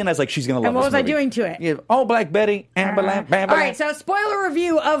song kicked in, I was like, she's going to love And what this was I movie. doing to it? Yeah, oh, Black Betty, Amber Lamps, Bamba All right, Lamps. so spoiler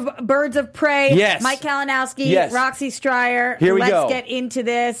review of Birds of Prey. Yes. Mike Kalinowski, Yes. Roxy Stryer. Here we Let's go. get into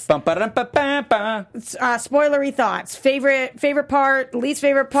this. Bum, ba-dum, ba-bam, ba. Spoilery thoughts. Favorite part, least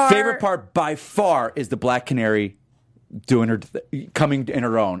favorite part. Favorite part by far is the Black Canary doing her coming in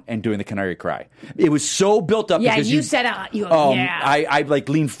her own and doing the canary cry. It was so built up. Yeah, because you said yeah. I like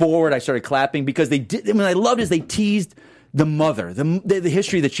leaned forward. I started clapping because they did. I mean, I loved is they teased the mother, the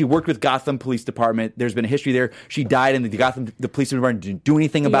history that she worked with Gotham Police Department. There's been a history there. She died, and the police department didn't do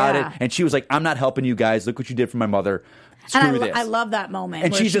anything about Yeah. it. And she was like, "I'm not helping you guys. Look what you did for my mother. Screw And this." I love that moment.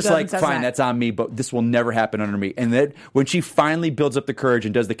 And where she's she just goes like, and says fine, that. that's on me, but this will never happen under me. And then when she finally builds up the courage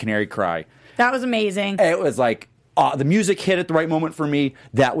and does the canary cry, That was amazing. it was like, the music hit at the right moment for me.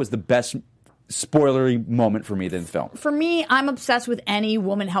 That was the best spoilery moment for me in the film. For me, I'm obsessed with any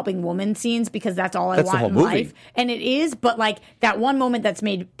woman helping woman scenes because that's all I That's the want whole in movie. life. And it is, but like that one moment that's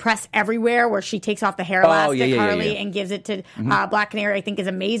made press everywhere where she takes off the hair elastic, Harley, and gives it to Black Canary, I think is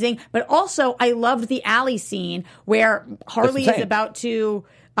amazing. But also, I loved the alley scene where Harley That's is insane. about to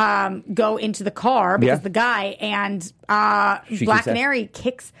go into the car because Yeah. the guy and She Black keeps that. Canary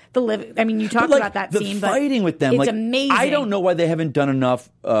kicks the living. I mean, you talked But, like, about that the scene, fighting but with them, it's like, amazing. I don't know why they haven't done enough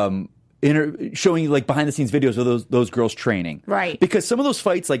showing like behind the scenes videos of those girls training. Right. Because some of those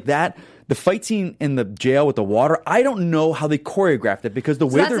fights like that, the fight scene in the jail with the water, I don't know how they choreographed it because the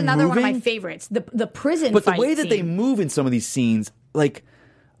So way that's they're another moving, one of my favorites. The prison but the fight way that they scene. move in some of these scenes, like,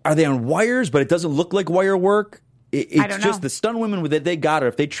 are they on wires? But it doesn't look like wire work. It's I don't know. just the stunt women that they got her.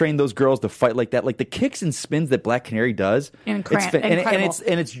 If they train those girls to fight like that, like the kicks and spins that Black Canary does, Incredible.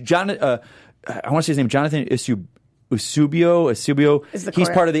 it's John. I want to say his name, Jonathan Eusebio. Is the He's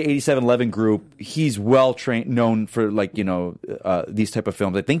choreo- part of the 8711 group. He's well trained, known for like these type of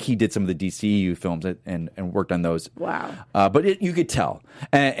films. I think he did some of the DCU films and worked on those. Wow. But you could tell.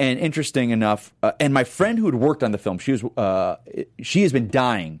 And interesting enough, and my friend who had worked on the film, she has been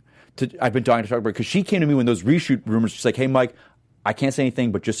dying. I've been dying to talk about it because she came to me when those reshoot rumors. She's like, "Hey, Mike, I can't say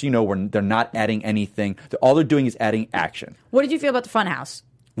anything, but just so you know, they're not adding anything. All they're doing is adding action." What did you feel about the Funhouse?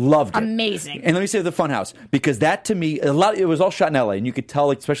 Loved it. Amazing. And let me say the Funhouse, because that to me, it was all shot in LA, and you could tell,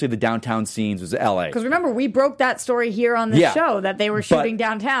 like, especially the downtown scenes was LA. Because remember, we broke that story here on the show that they were shooting But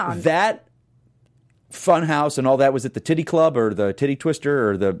downtown. That Funhouse and all that was at the Titty Club or the Titty Twister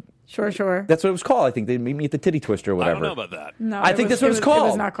or the. Sure. That's what it was called. I think they made me at the Titty Twister or I whatever. don't know about that. No, I think that's what it's called. It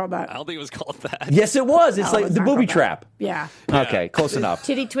was not called I that. don't think it was called that. Yes, it was. It's No, it like was the not booby called that. trap. Yeah. Okay, close enough.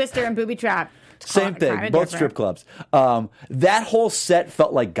 Titty Twister and Booby Trap. Same thing, Kinda both different. strip clubs. That whole set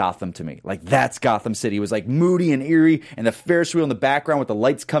felt like Gotham to me. Like, that's Gotham City. It was like moody and eerie, and the Ferris wheel in the background with the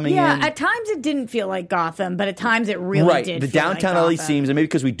lights coming Yeah, in. at times it didn't feel like Gotham, but at times it really Right, did. the feel downtown like LA Gotham. seems, and maybe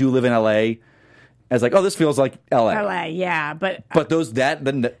because we do live in LA, I was like, oh, this feels like LA. LA, yeah, but But that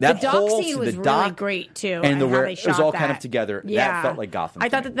the dock whole scene was the really dock great too, and the how where they it was shot all that. kind of together. Yeah, That felt like Gotham. I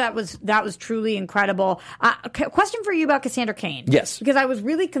to thought me. that was truly incredible. Question for you about Cassandra Cain? Yes. because I was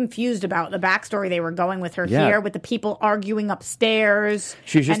really confused about the backstory they were going with her Yeah. here, with the people arguing upstairs.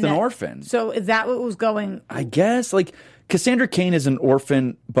 She's just and an that- orphan. So is that what was going? I guess like Cassandra Cain is an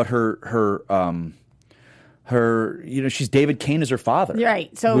orphan, but her she's David Cain is her father,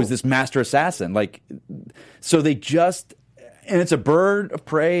 Right, so- who's this master assassin. Like, so they just, and it's a bird of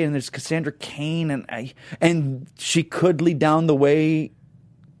prey, and there's Cassandra Cain, and she could lead down the way.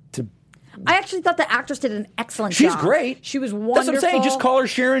 I actually thought the actress did an excellent She's job. great. She was wonderful. That's what I'm saying. Just call her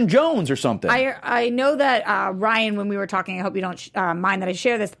Sharon Jones or something. I know that Ryan, when we were talking, I hope you don't mind that I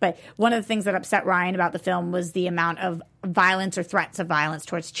share this, but one of the things that upset Ryan about the film was the amount of violence or threats of violence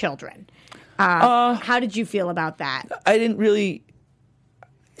towards children. How did you feel about that? I didn't really.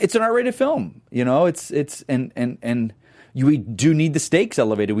 It's an R-rated film, and we do need the stakes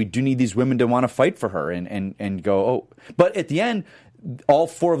elevated. We do need these women to want to fight for her and go. Oh, but at the end, all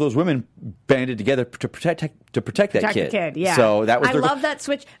 4 of those women banded together to protect that kid. The kid, yeah. So that was I love that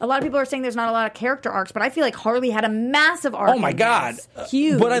switch. A lot of people are saying there's not a lot of character arcs, but I feel like Harley had a massive arc. Oh my God.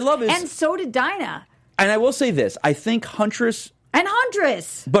 Huge. What I love is, and so did Dinah. And I will say this: I think Huntress and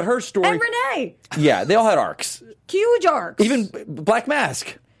Huntress, but her story and Renee. Yeah, they all had arcs. Huge arcs. Even Black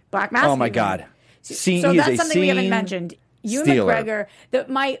Mask. Black Mask. Oh my God. So that's something we haven't mentioned. Ewan McGregor.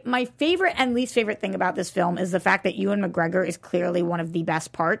 My favorite and least favorite thing about this film is the fact that Ewan McGregor is clearly one of the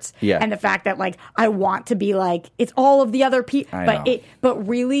best parts. Yeah. And the fact that like I want to be like it's all of the other people, but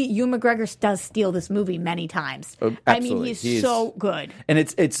really Ewan McGregor does steal this movie many times. I mean, he's so good. And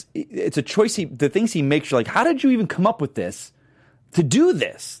it's a choice. The things he makes, you're like, how did you even come up with this to do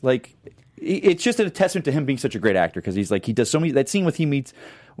this? Like, it's just a testament to him being such a great actor because he's like he does so many. That scene with he meets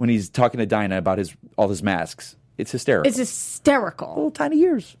when he's talking to Dinah about all his masks. It's hysterical. It's hysterical. Little tiny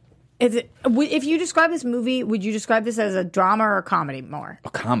ears. Is it? If you describe this movie, would you describe this as a drama or a comedy more?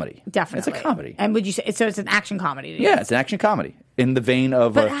 A comedy. Definitely. It's a comedy. And would you say so? It's an action comedy. Yeah, it's an action comedy in the vein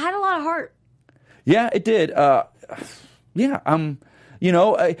of. But it had a lot of heart. Yeah, it did. The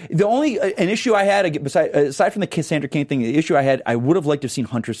only an issue I had aside from the Cassandra Cain thing, the issue I had, I would have liked to have seen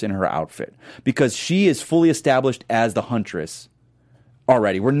Huntress in her outfit because she is fully established as the Huntress.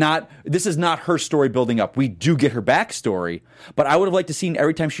 Already, this is not her story building up. We do get her backstory, but I would have liked to seen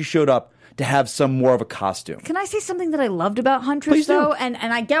every time she showed up to have some more of a costume. Can I say something that I loved about Huntress, Please though? do. And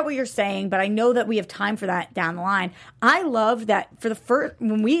I get what you're saying, but I know that we have time for that down the line. I loved that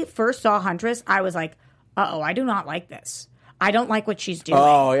when we first saw Huntress, I was like, I do not like this. I don't like what she's doing.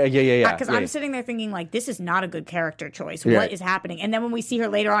 Oh, yeah. Because I'm sitting there thinking, like, this is not a good character choice. Yeah. What is happening? And then when we see her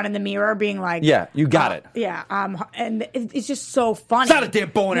later on in the mirror being like... Yeah, you got it. Yeah. And it's just so funny. It's not a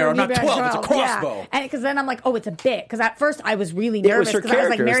damn bow and arrow, not 12, it's a crossbow. Yeah. And because then I'm like, it's a bit. Because at first I was really nervous because I was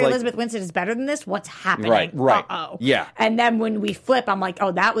like, Mary Elizabeth Winstead is better than this? What's happening? Right. Uh-oh. Yeah. And then when we flip, I'm like,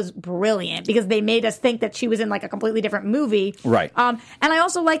 that was brilliant. Because they made us think that she was in like a completely different movie. Right. And I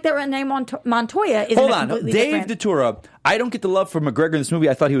also like that Renee Montoya is in a completely different... Dave Datura... I don't get the love for McGregor in this movie.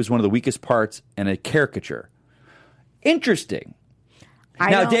 I thought he was one of the weakest parts and a caricature. Interesting.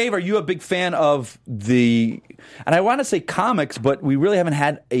 Now, Dave, are you a big fan of and I want to say comics, but we really haven't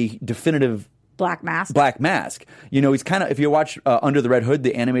had a definitive Black Mask. He's kind of, if you watch Under the Red Hood,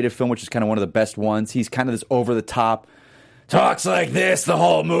 the animated film, which is kind of one of the best ones, he's kind of this over the top, talks like this the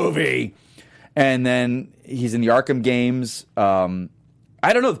whole movie. And then he's in the Arkham games. I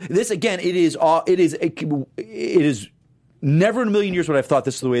don't know. This, again, it is never in a million years would I have thought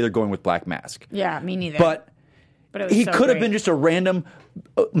this is the way they're going with Black Mask. Yeah, me neither. But it was he so could have great. been just a random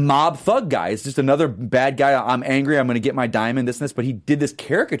mob thug guy. It's just another bad guy. I'm angry. I'm going to get my diamond, this and this. But he did this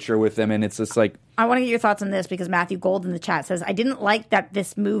caricature with them, and it's just like... I want to get your thoughts on this because Matthew Gold in the chat says, I didn't like that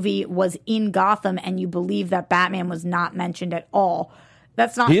this movie was in Gotham and you believe that Batman was not mentioned at all.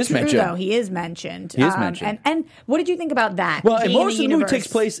 That's not true, though. He is mentioned. He is mentioned. And what did you think about that? Well, and most of the movie takes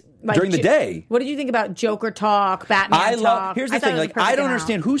place during the day. What did you think about Joker talk, Batman talk? Here's the thing. Like, I don't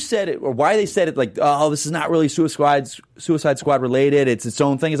understand who said it or why they said it. Like, this is not really Suicide Squad related. It's its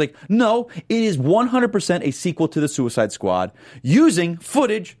own thing. It's like, no, it is 100% a sequel to the Suicide Squad using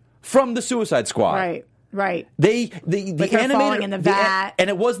footage from the Suicide Squad. Right. The animated falling in the vat. and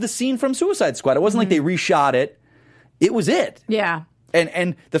it was the scene from Suicide Squad. It wasn't like they reshot it. It was it. Yeah.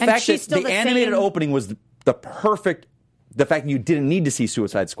 And the fact that the animated same... opening was the perfect. The fact that you didn't need to see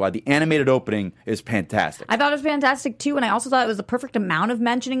Suicide Squad, the animated opening is fantastic. I thought it was fantastic too, and I also thought it was the perfect amount of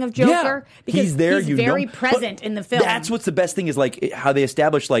mentioning of Joker because he's there. He's very present in the film. That's what's the best thing is like how they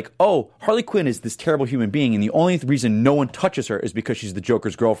establish like, Harley Quinn is this terrible human being, and the only reason no one touches her is because she's the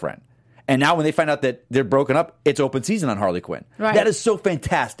Joker's girlfriend. And now when they find out that they're broken up, it's open season on Harley Quinn. Right. That is so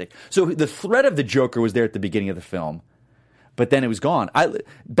fantastic. So the threat of the Joker was there at the beginning of the film. But then it was gone.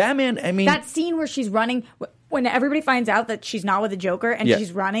 Batman, I mean... That scene where she's running, when everybody finds out that she's not with the Joker and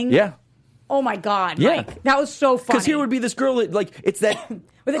she's running. Yeah. Oh my God, Mike. That was so funny. Because here would be this girl, like, it's that...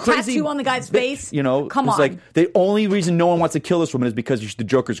 with a crazy tattoo on the guy's face. Come on. Like, the only reason no one wants to kill this woman is because she's the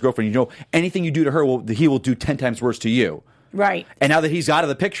Joker's girlfriend. Anything you do to her, he will do 10 times worse to you. Right. And now that he's out of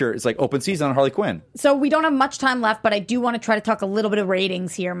the picture, it's like open season on Harley Quinn. So we don't have much time left, but I do want to try to talk a little bit of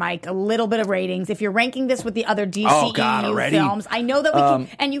ratings here, Mike. A little bit of ratings. If you're ranking this with the other DCEU films, I know that we can,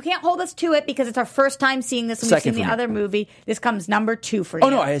 and you can't hold us to it because it's our first time seeing this and we've seen the other movie. This comes number 2 for you. Oh,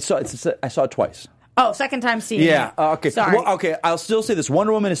 no, I saw it twice. Oh, second time seeing it. Okay. Sorry. Well, okay, I'll still say this.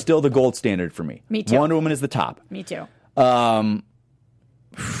 Wonder Woman is still the gold standard for me. Me too. Wonder Woman is the top. Me too.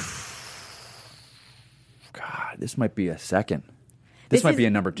 God, this might be a second. This might be a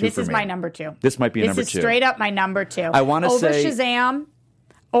number 2 for me. This is my number 2. This might be a number 2. This is straight up my number 2. I want to say... Over Shazam,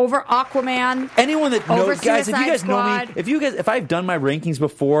 Over Aquaman. Anyone that over knows, guys, if you guys Suicide know me, if I've done my rankings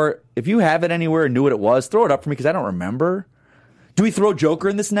before, if you have it anywhere and knew what it was, throw it up for me because I don't remember. Do we throw Joker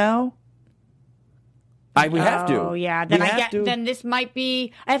in this now? We have to. Oh yeah, then this might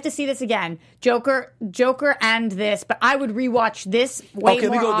be. I have to see this again. Joker, and this, but I would rewatch this way more often. Okay,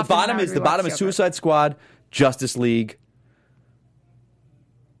 we go. The bottom is Suicide Squad, Justice League.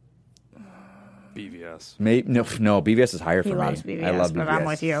 BVS. No, BVS is higher for me. He loves BVS, I love BVS. But I'm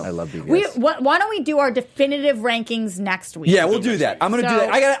with you. I love BVS. Why don't we do our definitive rankings next week? Yeah, we'll do that. I'm going to do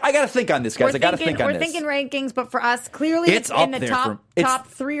that. I got to think on this, guys. I got to think on this. We're thinking rankings, but for us, clearly it's in the top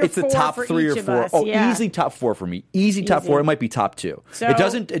 3 or 4 It's the top for 3 or each 4. of us. Oh, yeah. easily top 4 for me. Easy top 4. It might be top 2. So,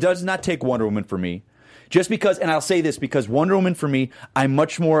 it does not take Wonder Woman for me. Just because, and I'll say this, because Wonder Woman for me, I'm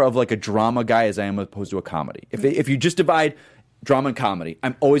much more of like a drama guy as I am opposed to a comedy. If you just divide drama and comedy,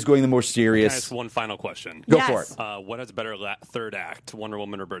 I'm always going the more serious. Can I ask one final question? Go for it. What has a better third act, Wonder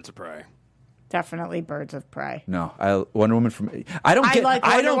Woman or Birds of Prey? Definitely Birds of Prey. No, Wonder Woman for me. I don't get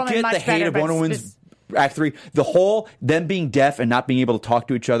the hate of Wonder Woman's Act 3. The whole them being deaf and not being able to talk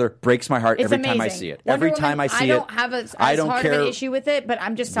to each other breaks my heart every time I see it. Every time I see it, I don't have as hard of an issue with it, but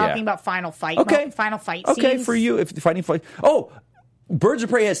I'm just talking about final fight. Final fight scenes. Okay, for you, if the fighting fight. Oh, Birds of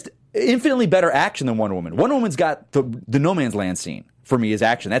Prey has infinitely better action than Wonder Woman. Wonder Woman's got the No Man's Land scene for me is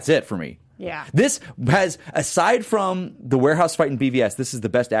action. That's it for me. Yeah. This has, aside from the warehouse fight in BVS, this is the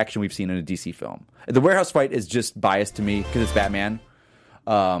best action we've seen in a DC film. The warehouse fight is just biased to me because it's Batman.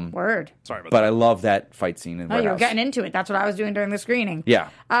 Word. Sorry about that. But I love that fight scene in Warehouse. You were getting into it. That's what I was doing during the screening. Yeah.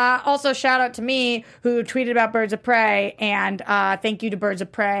 Also, shout out to me who tweeted about Birds of Prey, and thank you to Birds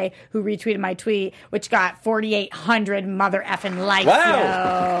of Prey who retweeted my tweet, which got 4,800 mother effing likes.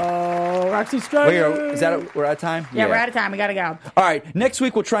 Wow. Yo, Roxy Strider. We're out of time? Yeah, we're out of time. We got to go. All right. Next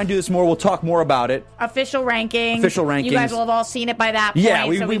week, we'll try and do this more. We'll talk more about it. Official rankings. You guys will have all seen it by that point. Yeah,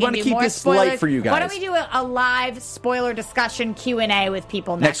 we want to keep this spoilers. light for you guys. Why don't we do a live spoiler discussion Q&A with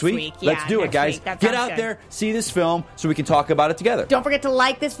people next week? Let's do it, guys. Get out there, see this film, so we can talk about it together. Don't forget to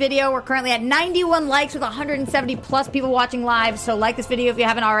like this video. We're currently at 91 likes with 170 plus people watching live. So like this video if you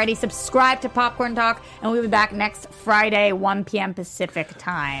haven't already. Subscribe to Popcorn Talk, and we'll be back next Friday, 1 p.m. Pacific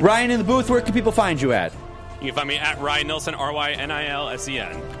time. Ryan in the booth, where can people find you at? You can find me at Ryan Nilsen,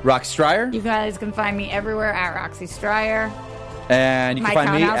 RYNILSEN. Roxy Strider? You guys can find me everywhere at Roxy Strider. And you can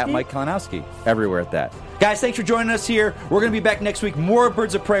find me at Mike Kalinowski. Everywhere at that. Guys, thanks for joining us here. We're going to be back next week. More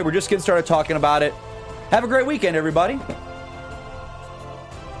Birds of Prey. We're just getting started talking about it. Have a great weekend, everybody.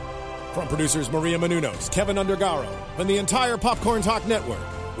 From producers Maria Menounos, Kevin Undergaro, and the entire Popcorn Talk Network,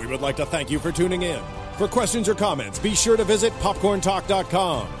 we would like to thank you for tuning in. For questions or comments, be sure to visit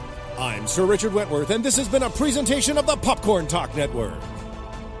popcorntalk.com. I'm Sir Richard Wentworth, and this has been a presentation of the Popcorn Talk Network.